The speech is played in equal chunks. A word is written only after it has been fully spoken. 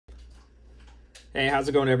Hey, how's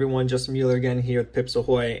it going, everyone? Justin Mueller again here with Pips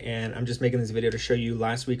Ahoy, and I'm just making this video to show you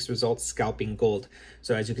last week's results scalping gold.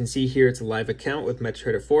 So as you can see here, it's a live account with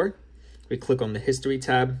MetaTrader 4. We click on the history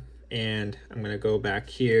tab, and I'm going to go back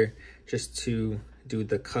here just to do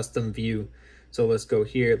the custom view. So let's go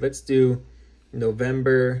here. Let's do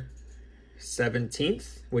November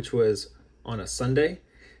 17th, which was on a Sunday,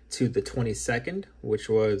 to the 22nd, which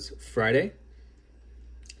was Friday.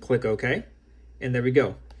 Click OK, and there we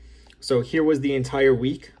go. So here was the entire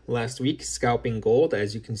week, last week, scalping gold.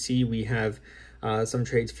 As you can see, we have some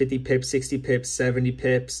trades, 50 pips, 60 pips, 70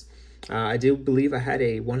 pips. I do believe I had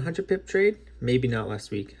a 100 pip trade, maybe not last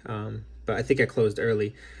week, but I think I closed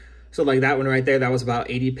early. So like that one right there, that was about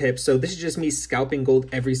 80 pips. So this is just me scalping gold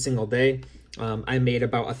every single day. I made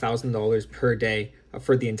about $1,000 per day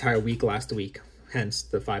for the entire week last week, hence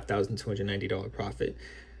the $5,290 profit.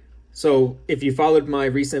 So if you followed my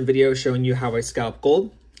recent video showing you how I scalp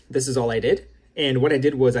gold, this is all I did. And what I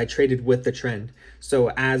did was I traded with the trend.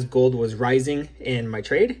 So as gold was rising in my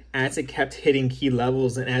trade, as it kept hitting key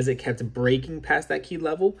levels and as it kept breaking past that key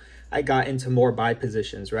level, I got into more buy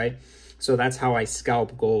positions, right? So that's how I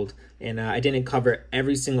scalp gold. And I didn't cover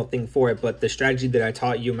every single thing for it, but the strategy that I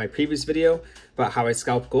taught you in my previous video about how I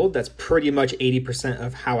scalp gold, that's pretty much 80%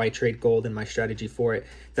 of how I trade gold and my strategy for it.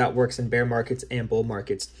 That works in bear markets and bull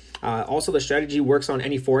markets. Also, the strategy works on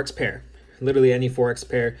any Forex pair. Literally any Forex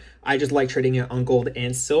pair. I just like trading it on gold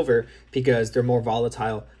and silver because they're more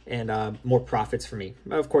volatile and more profits for me.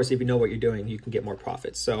 Of course, if you know what you're doing, you can get more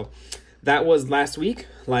profits. So that was last week,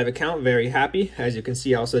 live account, very happy. As you can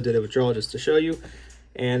see, I also did a withdrawal just to show you.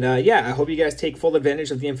 And yeah, I hope you guys take full advantage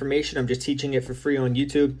of the information. I'm just teaching it for free on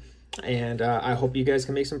YouTube. And I hope you guys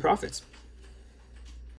can make some profits.